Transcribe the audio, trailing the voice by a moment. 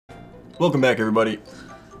Welcome back, everybody.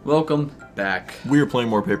 Welcome back. We are playing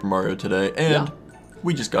more Paper Mario today, and Yeah.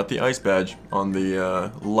 we just got the ice badge on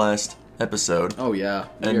the last episode. Oh yeah,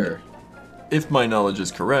 And here. if my knowledge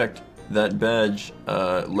is correct, that badge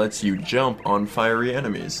lets you jump on fiery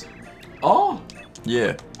enemies. Oh!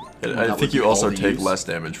 Yeah. Well, I that think would you be also all the take use. less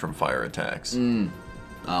damage from fire attacks.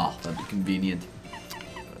 Oh, that'd be convenient.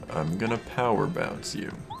 I'm gonna power bounce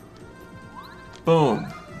you. Boom.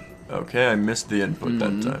 Okay, I missed the input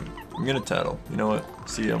that time. I'm gonna tattle. You know what?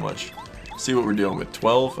 See how much. See what we're dealing with.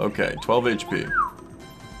 12? Okay, 12 HP.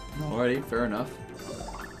 Alrighty, fair enough.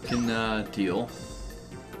 Can deal.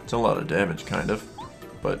 It's a lot of damage, kind of.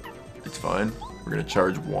 But it's fine. We're gonna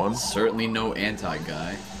charge one. Certainly no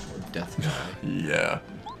anti-guy. Or death guy. Yeah.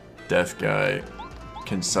 Death guy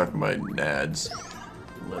can suck my nads.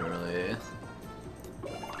 Literally.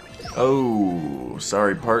 Oh,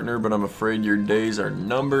 sorry partner, but I'm afraid your days are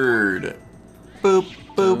numbered. Boop,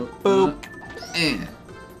 boop, boop.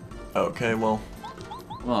 Okay, well,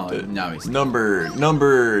 Oh, now he's...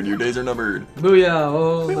 numbered, your days are numbered. Booyah!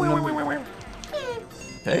 Oh, the number...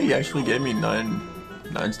 Hey, he actually gave me nine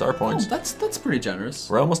star Oh, points. that's pretty generous.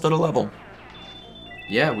 We're almost at a level.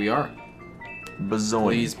 Yeah, we are. Bazoing.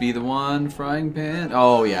 Please be the one, frying pan.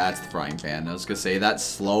 Oh yeah, it's the frying pan. I was gonna say, that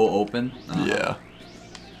slow open. Yeah.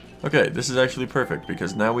 Okay, this is actually perfect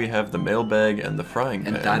because now we have the mailbag and the frying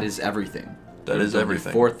pan. And that is everything. That is There's only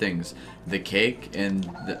everything. 4 things. The cake and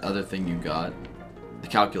the other thing you got. The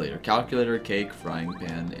calculator. Calculator, cake, frying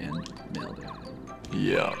pan, and mailbag.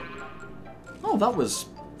 Yeah. Oh, that was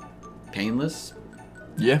painless.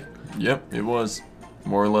 Yeah. Yep, it was.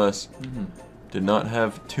 More or less. Did not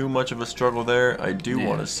have too much of a struggle there. I do Yeah.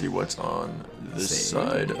 want to see what's on this Save.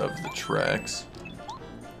 side of the tracks.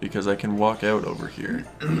 Because I can walk out over here.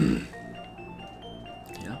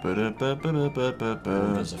 Yeah.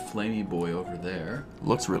 Ba-da-ba-ba-ba-ba-ba. There's a flamey boy over there.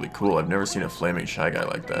 Looks really cool. I've never seen a flaming Shy Guy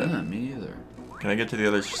like that. Yeah, me either. Can I get to the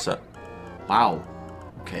other side? Wow.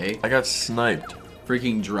 Okay. I got sniped.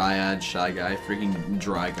 Freaking dryad shy guy. Freaking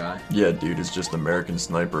dry guy. Yeah, dude, it's just American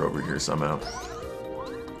Sniper over here somehow.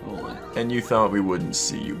 Holy. And you thought we wouldn't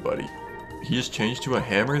see you, buddy. He just changed to a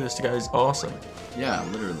hammer? This guy's awesome. Yeah,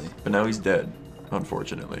 literally. But now he's dead,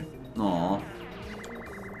 unfortunately. Aw.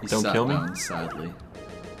 He Don't sat kill me? down, sadly.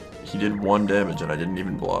 He did 1 damage and I didn't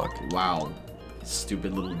even block. Wow.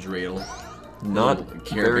 Stupid little dreidel. Not Little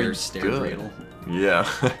Care very Bear stare good. dreidel. Yeah.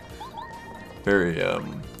 Very,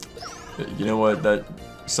 you know what? That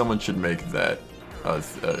someone should make that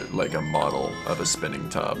like a model of a spinning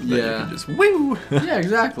top that you Yeah. can just woo. Yeah,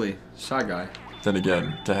 exactly. Shy guy. Then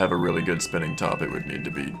again, to have a really good spinning top, it would need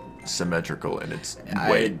to be symmetrical in its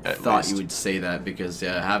weight. I At thought least. you would say that because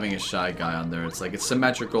yeah, having a shy guy on there, it's like it's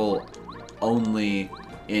symmetrical only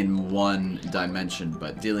in one dimension,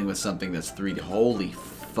 but dealing with something that's 3D. Holy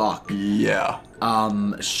fuck. Yeah.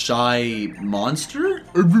 Shy monster?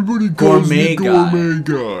 Everybody calls Gourmet me Gourmet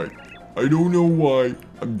Guy. I don't know why.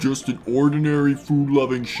 I'm just an ordinary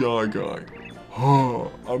food-loving Shy Guy.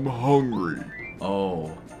 I'm hungry.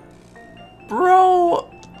 Oh. Bro,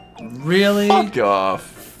 Really? fuck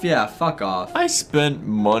off. Yeah, fuck off. I spent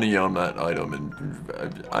money on that item,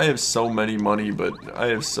 and I have so many money, but I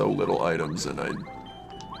have so little items, and I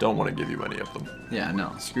don't want to give you any of them. Yeah,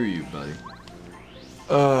 no, screw you, buddy.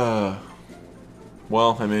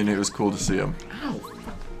 Well, I mean, it was cool to see him. Ow.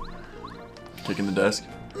 Kicking the desk.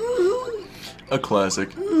 A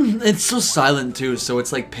classic. It's so silent too, so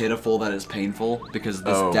it's like pitiful that it's painful because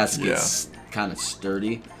this Oh, desk yeah. is kind of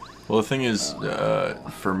sturdy. Well, the thing is,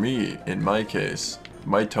 for me, in my case,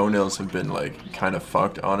 my toenails have been, like, kind of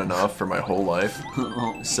fucked on and off for my whole life.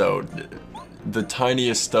 So, the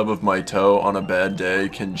tiniest stub of my toe on a bad day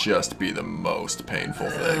can just be the most painful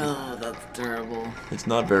thing. Oh, that's terrible. It's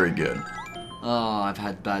not very good. Oh, I've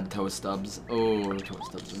had bad toe stubs. Oh, toe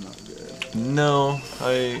stubs are not good. No,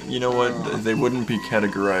 you know what? They wouldn't be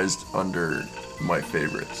categorized under my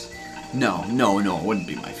favorites. No, it wouldn't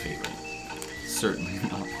be my favorite. Certainly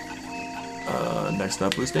not. Next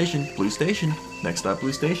stop, Blue Station. Blue Station. Next stop,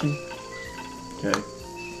 Blue Station. Okay.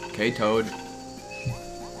 Okay, Toad.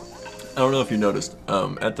 I don't know if you noticed,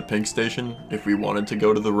 at the pink station, if we wanted to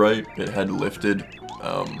go to the right, it had lifted,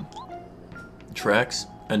 tracks.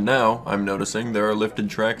 And now, I'm noticing, there are lifted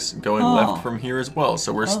tracks going left from here as well.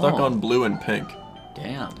 So we're stuck on blue and pink.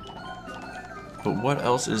 Damn. But what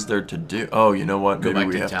else is there to do? Oh, you know what? Go Maybe back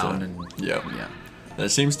we to have town to... and Yeah. yeah. That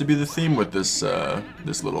seems to be the theme with this,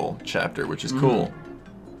 this little chapter, which is cool.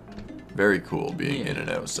 Very cool, being in and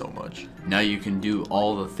out so much. Now you can do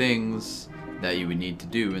all the things that you would need to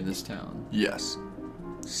do in this town. Yes.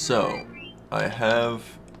 So, I have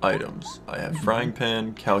items. I have frying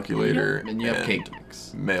pan, calculator, And you have cake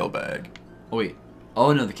mix. mailbag. Oh, wait.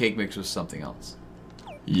 Oh, no, the cake mix was something else.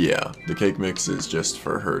 Yeah, the cake mix is just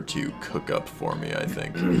for her to cook up for me, I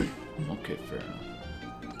think. Okay, fair enough.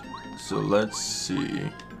 So let's see.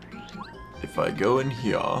 If I go in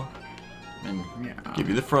here, And, yeah. give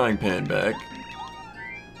you the frying pan back.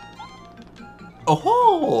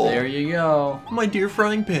 Oh! There you go. My dear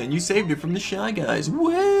frying pan, you saved it from the Shy Guys.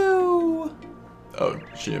 Woo! Oh,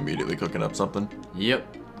 she immediately cooking up something?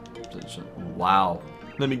 Yep. Wow.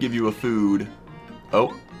 Let me give you a food.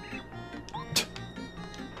 Oh.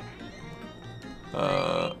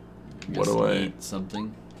 What do I... eat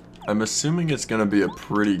something? I'm assuming it's gonna be a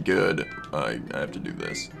pretty good... I have to do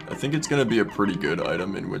this. I think it's gonna be a pretty good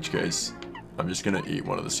item, in which case I'm just gonna eat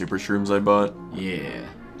one of the super shrooms I bought. Yeah.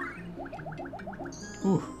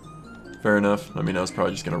 Whew. Fair enough. I mean, I was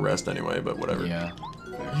probably just gonna rest anyway, but whatever. Yeah.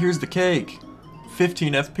 Here's the cake.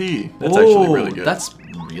 15 FP. That's actually really good. That's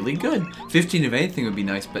really good. 15 of anything would be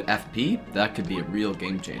nice, but FP, that could be a real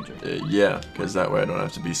game changer. Yeah, because that way I don't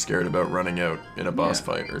have to be scared about running out in a boss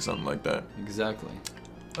fight or something like that. Exactly.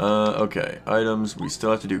 Okay. Items. We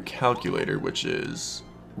still have to do calculator, which is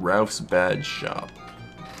Ralph's badge shop.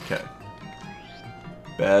 Okay.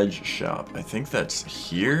 Badge shop. I think that's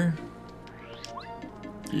here?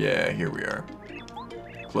 Yeah, here we are.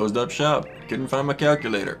 Closed up shop. Couldn't find my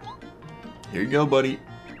calculator. Here you go, buddy.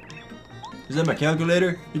 Is that my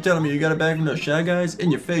calculator? You're telling me you got it back from those Shy Guys?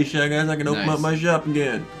 In your face, Shy Guys, I can open up my shop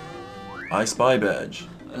again. I Spy badge.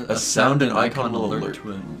 A sound and icon will alert.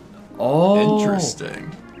 Oh!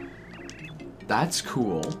 Interesting. That's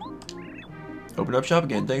cool. Open up shop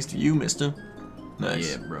again, thanks to you, mister.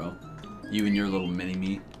 Nice. Yeah, bro. You and your little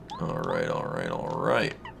mini-me. Alright, alright,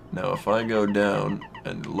 alright. Now, if I go down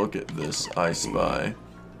and look at this I Spy,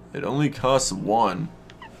 it only costs 1.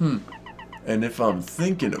 And if I'm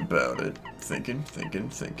thinking about it, thinking.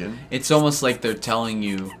 It's almost like they're telling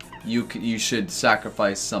you you should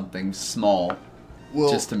sacrifice something small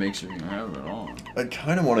just to make sure you have it on. I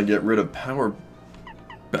kind of want to get rid of power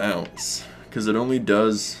bounce because it only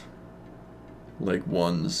does like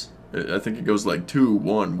ones. I think it goes like 2,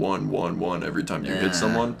 1, 1, 1, 1 every time you hit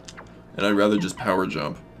someone. And I'd rather just power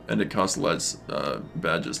jump, and it costs less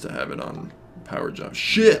badges to have it on power jump.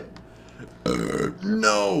 Shit!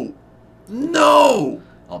 No! No!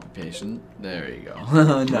 I'll be patient. There you go.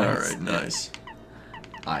 Nice. Alright, nice.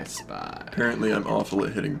 I Spy. Apparently I'm awful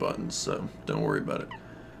at hitting buttons, so don't worry about it.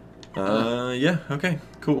 Yeah, okay,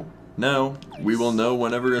 cool. Now, we will know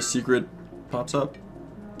whenever a secret pops up.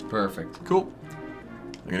 Perfect. Cool.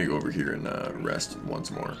 I'm gonna go over here and rest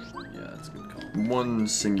once more. Yeah, that's a good call. One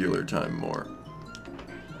singular time more.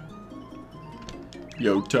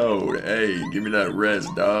 Yo, Toad, hey, give me that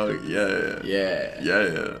rest, dog. Yeah. Yeah.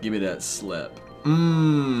 Yeah. Give me that slip.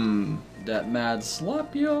 Mmm. That mad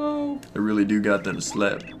slap, yo. I really do got them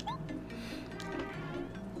slap.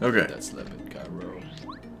 Okay. That slip in Cairo.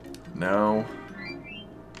 Now,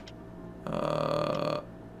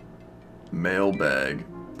 mailbag,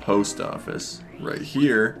 post office. Right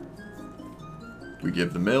here, we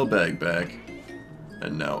give the mailbag back,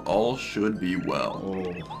 and now all should be well.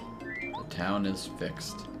 Oh, the town is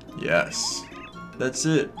fixed. Yes. That's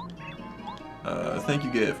it. Thank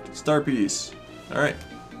you, gift. Star piece. Alright.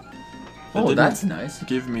 Oh, that's nice.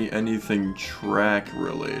 Give me anything track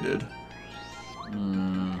related.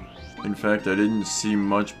 In fact, I didn't see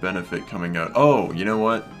much benefit coming out. Oh, you know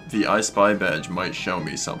what? The I Spy badge might show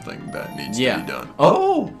me something that needs to be done.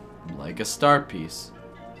 Oh! Like a star piece.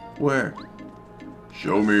 Where?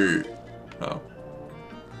 Show me. Oh.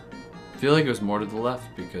 I feel like it was more to the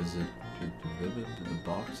left because the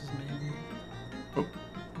boxes maybe. Oh.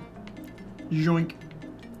 Yoink.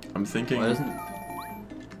 I'm thinking. Why isn't it?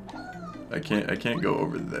 I can't go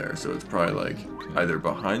over there, so it's probably like either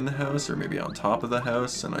behind the house or maybe on top of the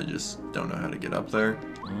house, and I just don't know how to get up there.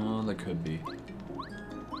 Oh, that could be.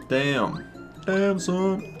 Damn. Damn,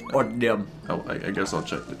 son. Or damn. Oh, I guess I'll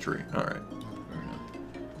check the tree. Alright. Fair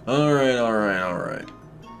enough. Alright.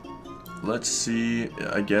 Let's see,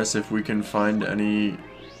 I guess, if we can find any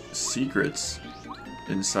secrets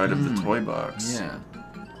inside of the toy box. Yeah.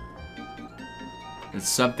 And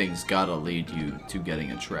something's gotta lead you to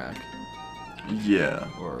getting a track. Yeah.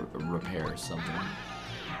 Or repair something.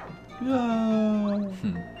 Yeah.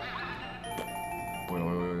 Wait.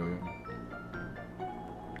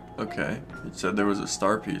 Okay. It said there was a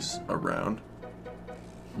star piece around.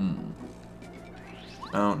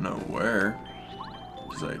 I don't know where.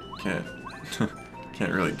 Because I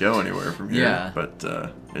can't really go anywhere from here. Yeah. But,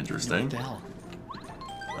 interesting. What the hell?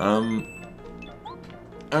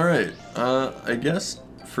 Alright. I guess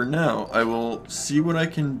for now, I will see what I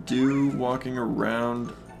can do walking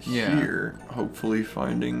around here, hopefully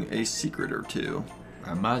finding a secret or two.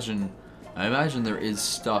 I imagine there is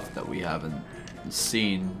stuff that we haven't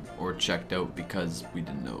seen or checked out because we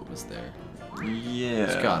didn't know it was there. Yeah.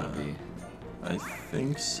 It's gotta be. I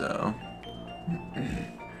think so.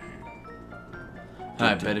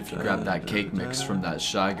 I bet if you grab that cake mix from that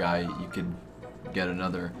Shy Guy, you could get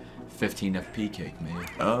another 15 FP cake made.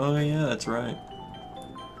 Oh yeah, that's right.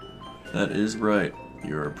 That is right.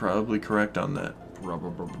 You are probably correct on that.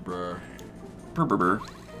 Brr.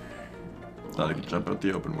 Thought I could jump out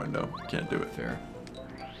the open window. Can't do it. Fair.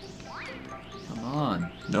 Come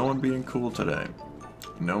on. No one being cool today.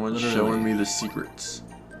 No one's showing me the secrets.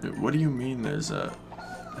 What do you mean there's a...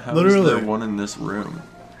 How is there one in this room?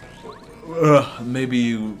 Maybe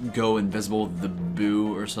you go invisible with the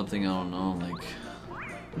boo or something, I don't know, like...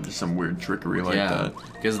 Just some weird trickery like that.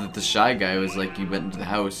 Because the Shy Guy was like, you went into the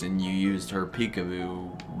house and you used her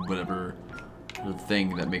peekaboo, whatever, the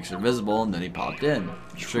thing that makes her visible, and then he popped in.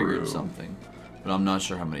 Triggered something. But I'm not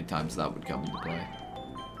sure how many times that would come into play.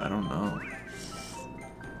 I don't know.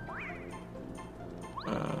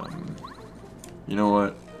 You know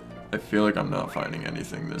what? I feel like I'm not finding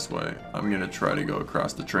anything this way. I'm gonna try to go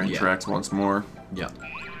across the train tracks once more. Yeah.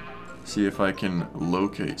 See if I can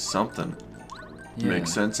locate something. Make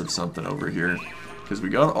sense of something over here. Because we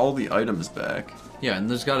got all the items back. Yeah, and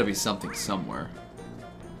there's gotta be something somewhere.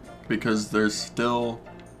 Because there's still...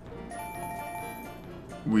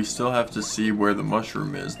 We still have to see where the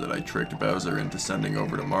mushroom is that I tricked Bowser into sending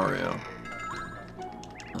over to Mario.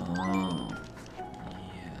 Oh.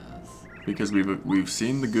 Because we've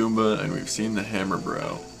seen the Goomba and we've seen the Hammer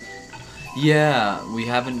Bro. Yeah, we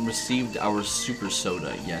haven't received our Super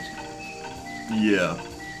Soda yet. Yeah.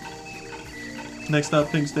 Next stop,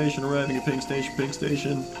 Pink Station. Arriving at Pink Station, Pink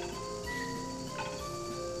Station.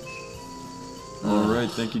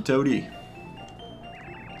 Alright, thank you, Toady.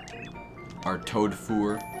 Our Toad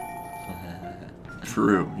Four.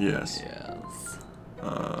 True, yes. Yes.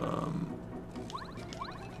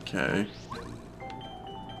 Okay.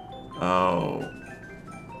 Oh.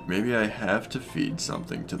 Maybe I have to feed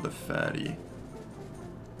something to the fatty.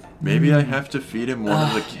 Maybe I have to feed him one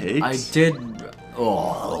of the cakes? I did...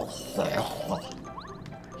 Oh.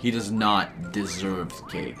 He does not deserve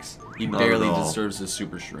cakes. He Not barely at all. deserves a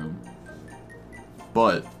Super Shroom.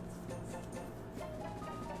 But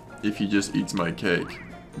if he just eats my cake,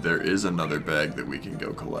 there is another bag that we can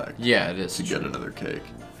go collect. Yeah, it is to get another cake.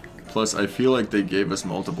 Plus, I feel like they gave us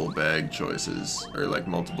multiple bag choices, or like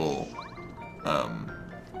multiple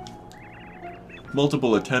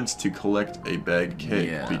attempts to collect a bagged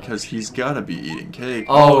cake, because he's gotta be eating cake.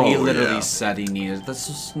 Oh, he literally said he needed. That's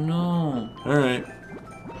just no. All right.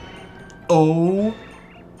 Oh.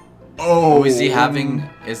 Oh. Is he having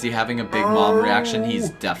a big mom reaction?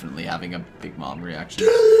 He's definitely having a big mom reaction.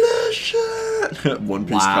 Delicious. One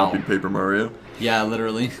Piece copied Paper Mario. Yeah,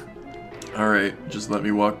 literally. Alright, just let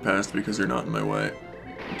me walk past because you're not in my way.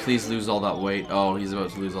 Please lose all that weight. Oh, he's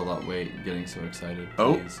about to lose all that weight. Getting so excited.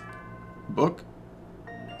 Please. Oh. Book?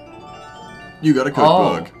 You got a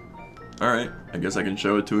cookbook. Alright, I guess I can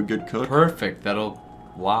show it to a good cook. Perfect. That'll...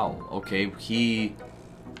 Wow. Okay, he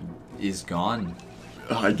is gone.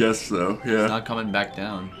 I guess so, yeah. He's not coming back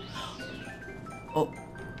down. Oh.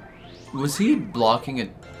 Was he blocking a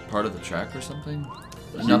part of the track or something?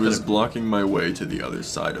 He was blocking my way to the other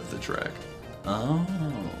side of the track. Oh.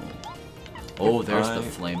 Oh, there's the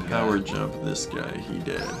flame guy. Power jump this guy, he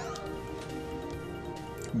dead.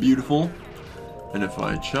 Beautiful. And if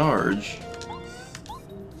I charge...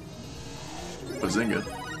 Bazinga.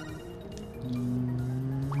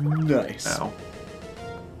 Nice. Ow.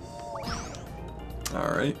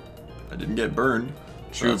 Alright. I didn't get burned.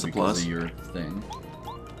 So that's a plus. Of your thing.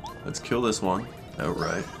 Let's kill this one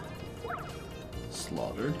outright.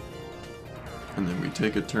 Slaughtered. And then we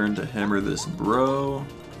take a turn to hammer this bro.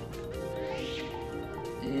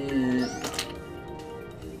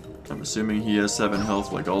 I'm assuming he has 7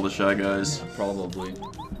 health like all the Shy Guys. Probably.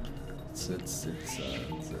 It's a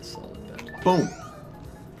solid bet. Boom.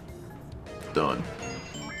 Done.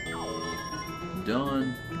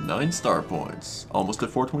 Done. 9 star points. Almost at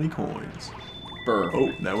 420 coins. Burr.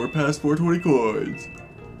 Oh, now we're past 420 coins.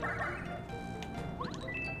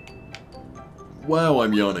 Wow,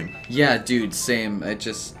 I'm yawning. Yeah, dude, same.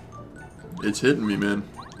 It's hitting me, man.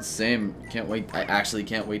 Same. Can't wait. I actually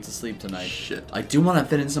can't wait to sleep tonight. Shit. I do want to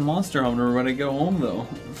fit in some Monster Hunter when I go home, though.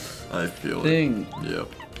 I feel Thing. it. Yep.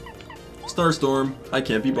 Starstorm, I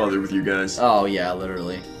can't be bothered with you guys. Oh, yeah,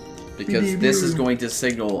 literally. Because this is going to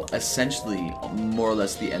signal, essentially, more or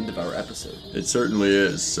less the end of our episode. It certainly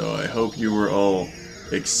is, so I hope you were all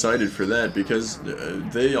excited for that because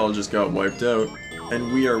they all just got wiped out,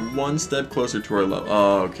 and we are one step closer to our level.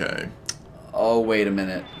 Oh, okay. Oh, wait a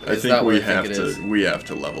minute. I think we have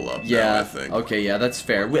to level up. Yeah. Now, I think. Okay, yeah, that's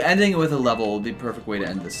fair. Ending it with a level would be the perfect way to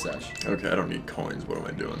end this sesh. Okay, I don't need coins. What am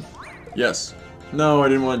I doing? Yes. No, I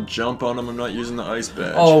didn't want to jump on him. I'm not using the ice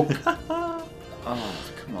badge. Oh. Oh,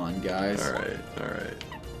 come on, guys. Alright, alright.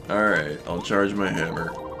 Alright, I'll charge my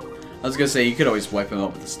hammer. I was gonna say, you could always wipe him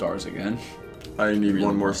up with the stars again. I need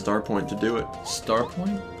one more star point to do it. Star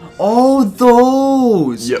point? Oh,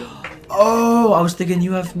 those! Yep. Oh, I was thinking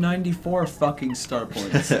you have 94 fucking star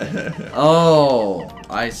points. Oh,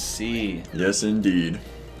 I see. Yes, indeed.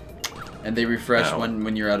 And they refresh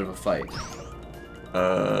when you're out of a fight.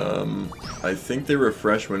 I think they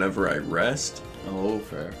refresh whenever I rest. Oh,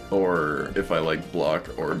 fair. Or if I like block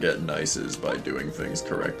or get nices by doing things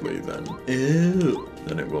correctly, then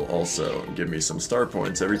then it will also give me some star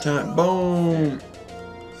points every time. Boom!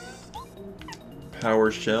 Power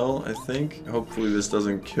shell, I think. Hopefully this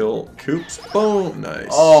doesn't kill Coops. Boom! Nice.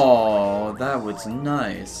 Oh, that was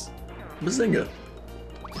nice. Bazinga.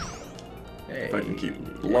 Hey. If I can keep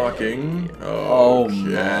blocking. Oh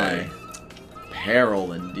Okay. my.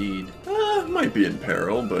 Peril indeed. Might be in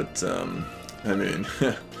peril, but I mean,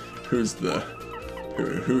 who's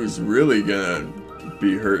really gonna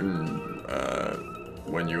be hurting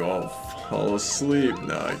when you all fall asleep?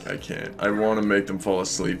 No, I can't. I want to make them fall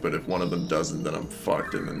asleep, but if one of them doesn't, then I'm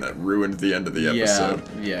fucked, and then that ruined the end of the episode.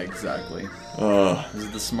 Yeah, exactly. This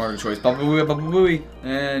is the smarter choice. Baba Booey,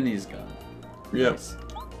 and he's gone. Yep. Nice.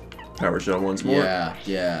 Power shell once more.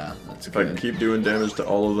 Yeah, that's If good. I can keep doing damage to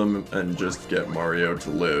all of them and just get Mario to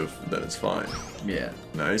live, then it's fine. Yeah.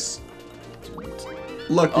 Nice.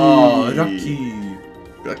 Lucky. Oh, lucky.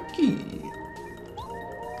 Lucky.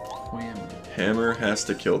 Wham. Hammer has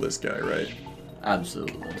to kill this guy, right?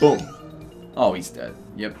 Absolutely. Boom. Oh, he's dead.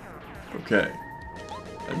 Yep. Okay.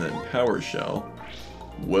 And then power shell.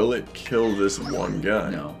 Will it kill this one guy?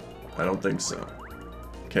 No. I don't think so.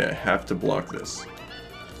 Okay, I have to block this.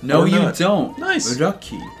 No, Or you not. don't. Nice.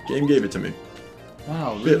 Lucky. Game gave it to me.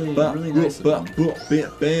 Wow, really nice of them.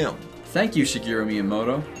 Bam. Thank you, Shigeru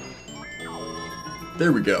Miyamoto.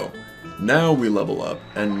 There we go. Now we level up,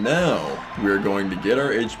 and now we're going to get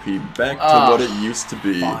our HP back to what it used to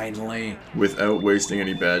be. Finally. Without wasting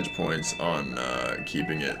any badge points on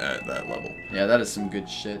keeping it at that level. Yeah, that is some good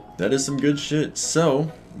shit. That is some good shit.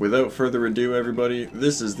 So, without further ado, everybody,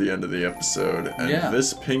 this is the end of the episode, and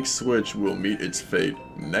this pink switch will meet its fate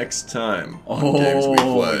next time on Games We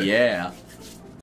Play. Yeah.